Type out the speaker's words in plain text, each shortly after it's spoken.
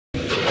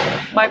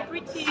my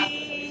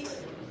pretty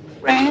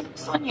friend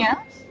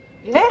Sonia.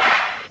 Yeah.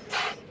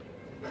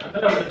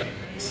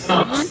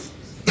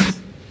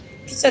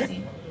 Pizza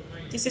Day.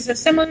 This is a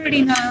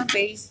semolina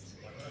based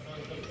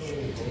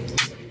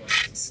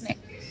snack.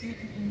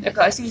 Like,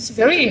 I think it's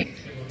very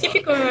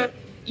typical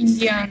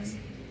Indian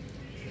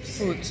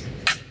food.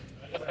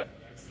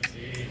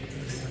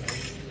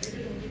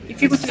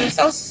 If you go to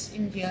South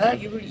India,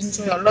 you will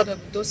enjoy a lot of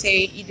dosa,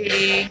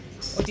 idli,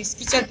 or this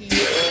kichadi,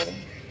 or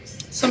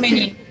so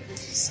many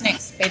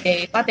snacks,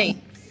 pade.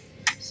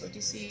 So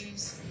this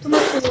is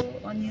tomato,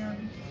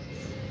 onion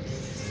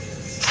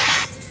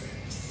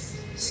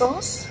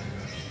sauce,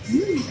 and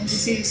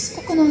this is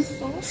coconut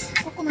sauce,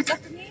 coconut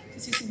chutney.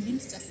 This is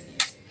mint chutney.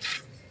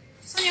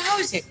 Sonia, how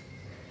is it?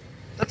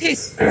 The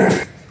taste?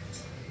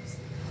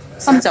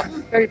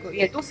 3점. Very good.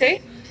 Yeah, dosa.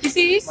 This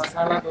is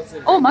masala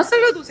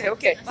dosa.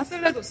 Okay,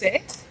 masala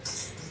dosa.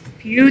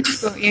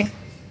 Beautiful. Yeah,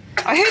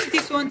 I had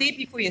this one day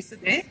before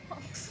yesterday,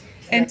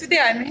 and today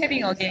I'm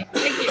having again.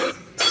 Thank you.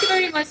 Thank you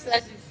very much,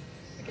 Lazis.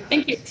 Okay,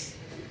 thank you.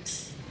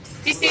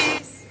 This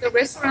is the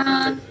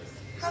restaurant.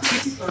 How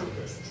beautiful!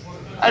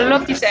 I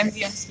love this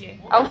ambience here.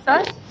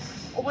 Outside,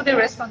 over the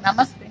restaurant.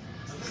 Namaste.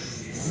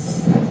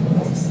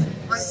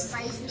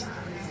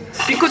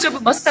 Because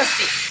of mustard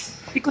seeds.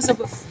 Because of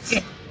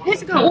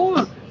it's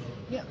all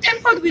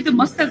tempered with the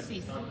mustard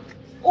seeds.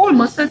 All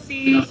mustard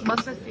seeds.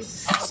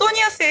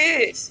 Sonia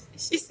says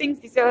she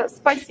thinks these are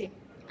spicy.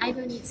 I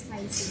don't eat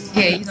spicy.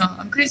 Yeah, you know,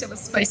 I'm crazy about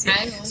spicy.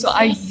 So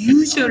I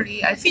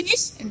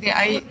finish and then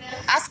I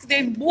ask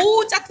them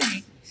more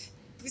chutney.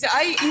 Because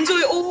I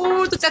enjoy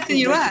all the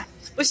chutney, right?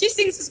 But she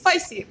thinks it's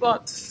spicy,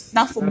 but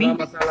not for me.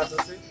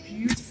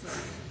 Beautiful.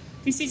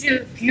 This is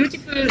a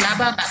beautiful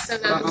lava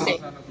masala dosa.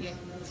 Yeah.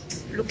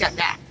 Look at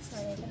that.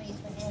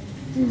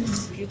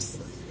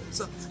 Beautiful.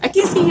 So I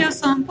can see here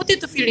some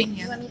potato filling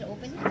here. You want me to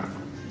open it?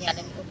 Yeah,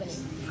 let me open it.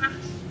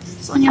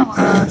 Sonia,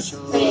 wash.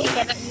 I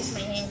cannot use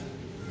my hand.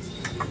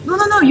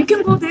 No, you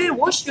can go there,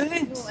 wash your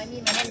hand. No, I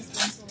mean my hand is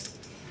painful.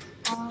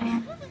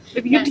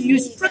 Maybe you have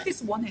to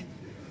practice one hand.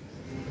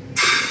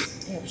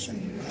 Yeah, show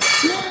me.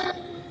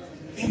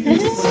 See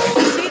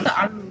the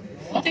aloo,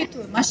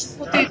 potato, mashed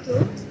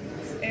potato,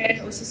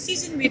 and also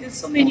seasoned with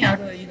so many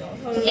other,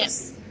 herbs.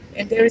 Yes.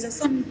 And there is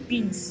some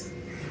beans,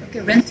 okay,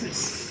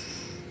 lentils.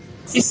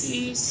 This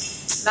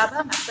is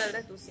lava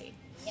masala dosa,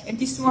 and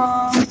this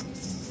one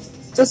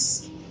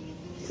just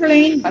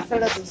plain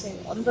masala dosa.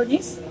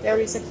 Underneath there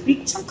is a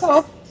big chunk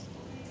of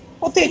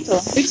potato,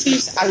 which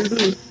is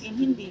aloo in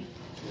Hindi.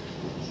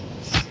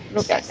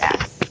 Look at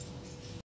that.